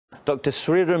Dr.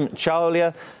 Sreeram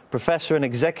Chaulia, Professor and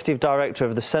Executive Director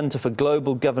of the Centre for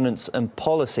Global Governance and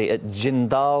Policy at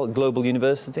Jindal Global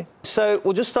University. So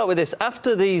we'll just start with this.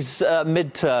 After these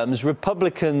midterms,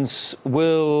 Republicans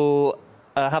will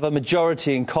have a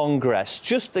majority in Congress.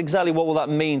 Just exactly what will that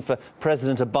mean for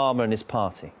President Obama and his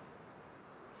party?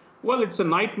 Well, it's a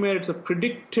nightmare. It's a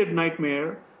predicted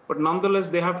nightmare. But nonetheless,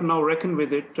 they have to now reckon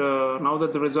with it now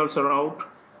that the results are out.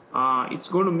 It's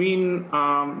going to mean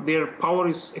their power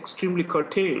is extremely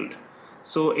curtailed.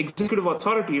 So executive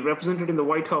authority represented in the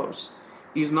White House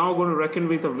is now going to reckon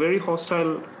with a very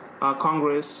hostile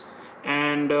Congress.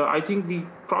 And I think the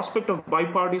prospect of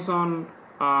bipartisan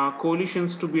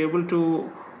coalitions to be able to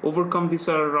overcome this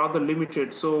are rather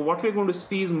limited. So what we're going to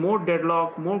see is more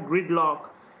deadlock, more gridlock.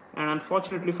 And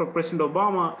unfortunately for President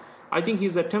Obama, I think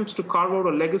his attempts to carve out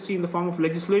a legacy in the form of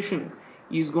legislation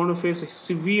is going to face a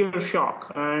severe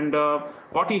shock. And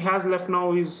what he has left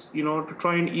now is, to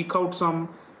try and eke out some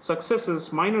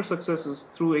successes, minor successes,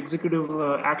 through executive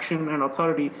action and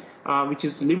authority, which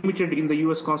is limited in the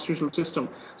US constitutional system.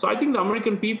 So I think the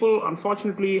American people,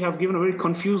 unfortunately, have given a very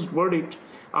confused verdict.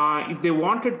 If they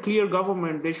wanted clear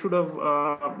government, they should have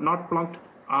not plunked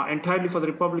entirely for the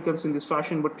Republicans in this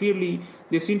fashion, but clearly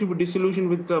they seem to be disillusioned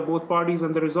with both parties,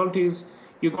 and the result is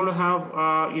you're going to have,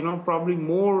 probably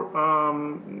more,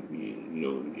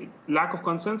 lack of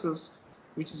consensus,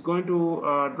 which is going to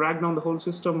drag down the whole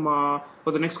system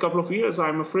for the next couple of years.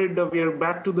 I'm afraid we are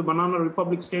back to the banana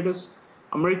republic status.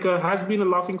 America has been a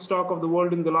laughingstock of the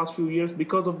world in the last few years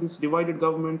because of this divided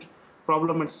government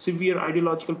problem and severe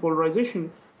ideological polarization,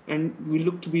 and we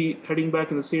look to be heading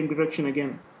back in the same direction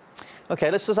again. OK,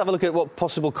 let's just have a look at what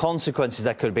possible consequences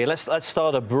there could be. Let's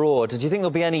start abroad. Do you think there'll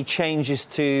be any changes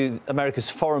to America's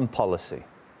foreign policy?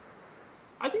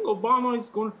 I think Obama is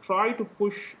going to try to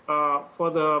push for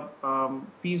the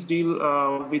peace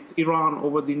deal with Iran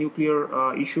over the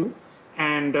nuclear issue,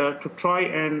 and to try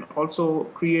and also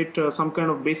create some kind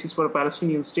of basis for a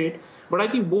Palestinian state. But I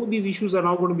think both these issues are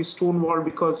now going to be stonewalled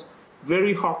because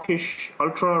very hawkish,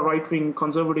 ultra-right-wing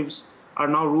conservatives are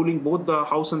now ruling both the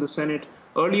House and the Senate.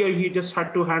 Earlier, he just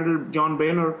had to handle John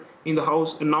Boehner in the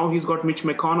House, and now he's got Mitch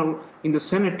McConnell in the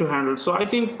Senate to handle. So I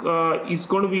think it's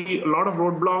going to be a lot of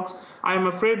roadblocks. I am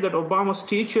afraid that Obama's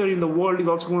stature in the world is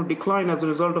also going to decline as a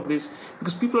result of this,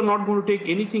 because people are not going to take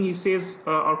anything he says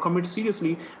or commit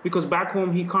seriously, because back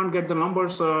home he can't get the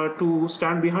numbers to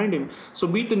stand behind him. So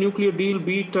be it the nuclear deal,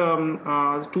 be it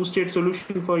two-state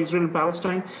solution for Israel and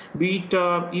Palestine, be it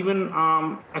even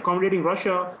accommodating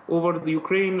Russia over the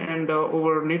Ukraine and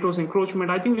over NATO's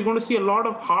encroachment, I think we're going to see a lot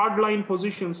of hardline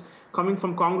positions coming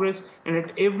from Congress, and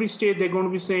at every state they're going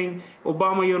to be saying,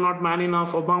 Obama, you're not man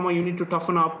enough, Obama, you need to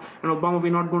toughen up, and Obama,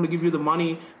 we're not going to give you the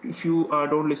money if you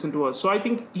don't listen to us. So I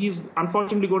think he's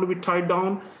unfortunately going to be tied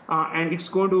down, and it's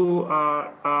going to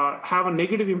have a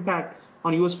negative impact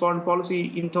on US foreign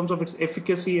policy in terms of its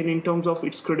efficacy and in terms of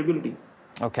its credibility.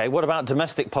 OK, what about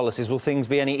domestic policies? Will things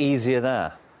be any easier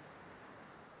there?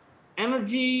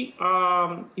 Energy,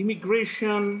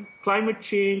 immigration, climate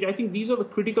change, I think these are the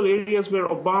critical areas where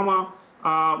Obama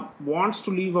wants to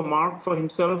leave a mark for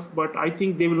himself, but I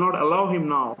think they will not allow him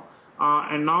now.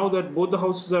 And now that both the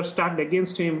houses are stacked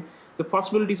against him, the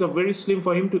possibilities are very slim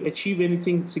for him to achieve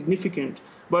anything significant.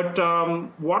 But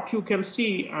what you can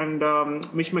see, and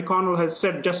Mitch McConnell has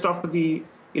said just after the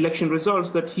election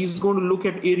results, that he's going to look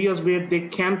at areas where they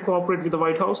can cooperate with the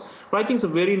White House, but I think it's a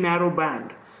very narrow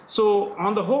band. So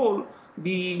on the whole,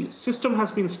 the system has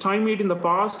been stymied in the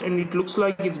past, and it looks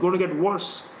like it's going to get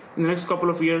worse in the next couple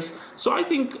of years. So I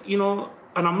think, an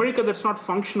America that's not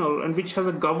functional and which has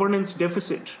a governance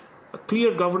deficit, a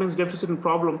clear governance deficit and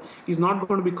problem, is not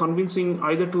going to be convincing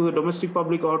either to the domestic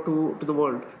public or to the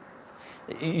world.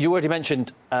 You already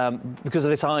mentioned, because of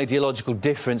this ideological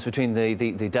difference between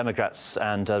the Democrats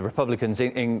and Republicans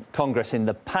in Congress in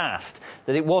the past,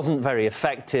 that it wasn't very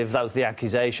effective. That was the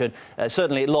accusation.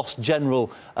 Certainly it lost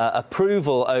general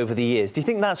approval over the years. Do you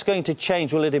think that's going to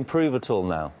change? Will it improve at all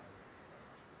now?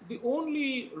 The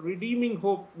only redeeming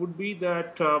hope would be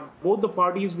that both the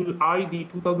parties will eye the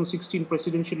 2016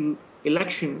 presidential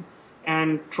election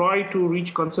and try to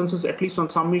reach consensus at least on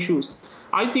some issues.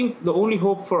 I think the only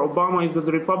hope for Obama is that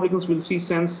the Republicans will see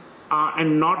sense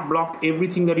and not block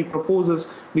everything that he proposes,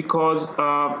 because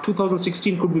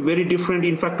 2016 could be very different.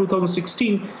 In fact,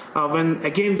 2016, when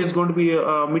again there's going to be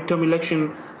a midterm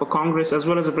election for Congress as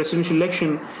well as a presidential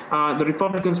election, the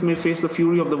Republicans may face the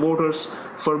fury of the voters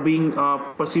for being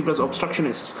perceived as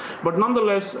obstructionists. But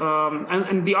nonetheless,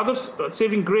 and the other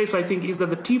saving grace, I think, is that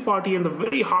the Tea Party and the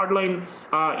very hardline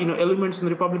elements in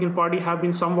the Republican Party have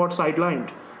been somewhat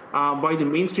sidelined. by the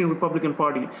mainstream Republican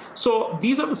Party. So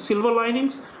these are the silver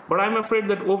linings, but I'm afraid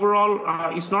that overall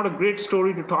it's not a great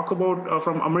story to talk about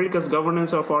from America's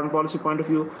governance or foreign policy point of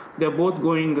view. They're both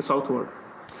going southward.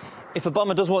 If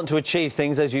Obama does want to achieve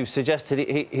things, as you've suggested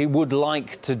he would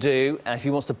like to do, if he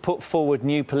wants to put forward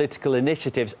new political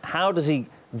initiatives, how does he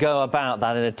go about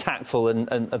that in a tactful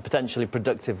and potentially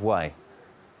productive way?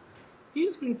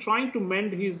 He's been trying to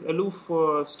mend his aloof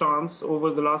stance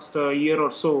over the last year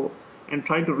or so and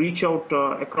trying to reach out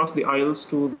across the aisles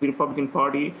to the Republican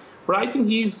Party. But I think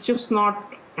he's just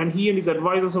not, and he and his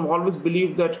advisors have always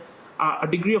believed that a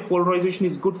degree of polarization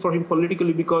is good for him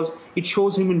politically because it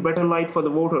shows him in better light for the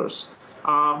voters.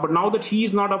 But now that he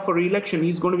is not up for re-election,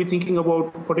 he's going to be thinking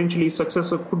about potentially his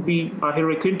successor could be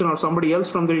Hillary Clinton or somebody else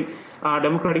from the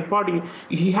Democratic Party.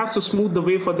 He has to smooth the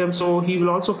way for them, so he will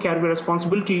also carry a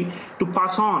responsibility to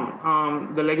pass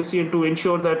on the legacy and to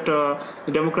ensure that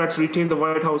the Democrats retain the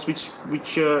White House, which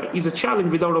is a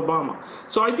challenge without Obama.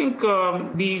 So I think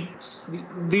the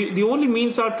only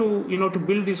means are to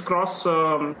build these cross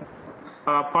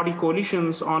party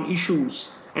coalitions on issues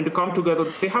and to come together.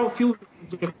 They have a few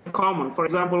in common. For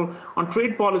example, on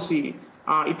trade policy,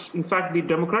 it's in fact the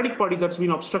Democratic Party that's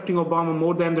been obstructing Obama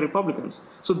more than the Republicans.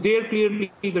 So there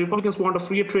clearly the Republicans want a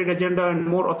freer trade agenda and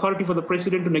more authority for the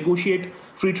president to negotiate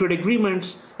free trade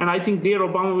agreements. And I think there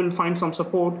Obama will find some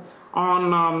support.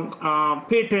 On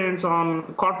patents,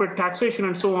 on corporate taxation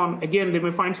and so on, again, they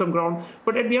may find some ground.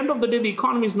 But at the end of the day, the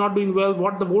economy is not doing well.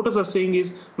 What the voters are saying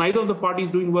is neither of the parties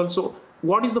is doing well. So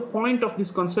what is the point of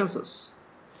this consensus?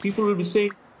 People will be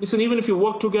saying, listen, even if you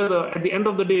work together, at the end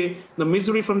of the day, the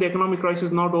misery from the economic crisis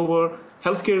is not over,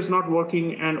 healthcare is not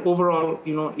working, and overall,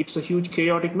 it's a huge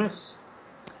chaotic mess.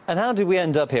 And how did we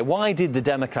end up here? Why did the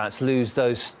Democrats lose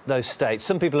those states?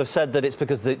 Some people have said that it's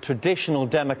because the traditional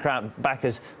Democrat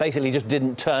backers basically just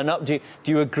didn't turn up. Do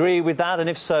you agree with that? And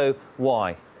if so,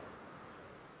 why?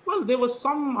 Well, there were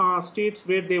some states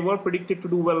where they were predicted to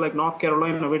do well, like North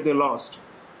Carolina, where they lost.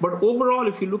 But overall,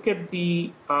 if you look at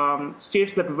the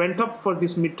states that went up for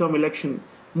this midterm election,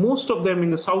 most of them in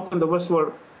the South and the West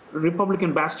were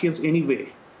Republican bastions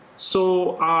anyway.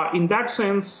 So in that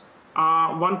sense,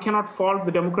 one cannot fault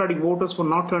the Democratic voters for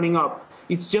not turning up.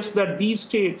 It's just that these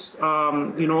states,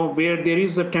 where there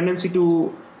is a tendency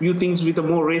to view things with a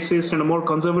more racist and a more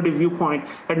conservative viewpoint,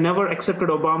 had never accepted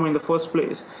Obama in the first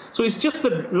place. So it's just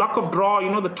the luck of draw,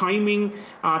 the timing.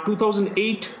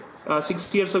 2008,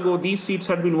 6 years ago, these seats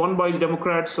had been won by the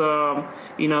Democrats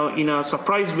in a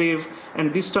surprise wave,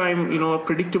 and this time,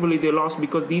 predictably they lost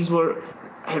because these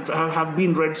have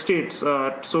been red states,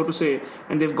 so to say,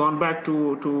 and they've gone back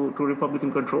to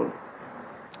Republican control.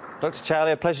 Dr.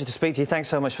 Chaulia, pleasure to speak to you. Thanks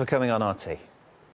so much for coming on RT.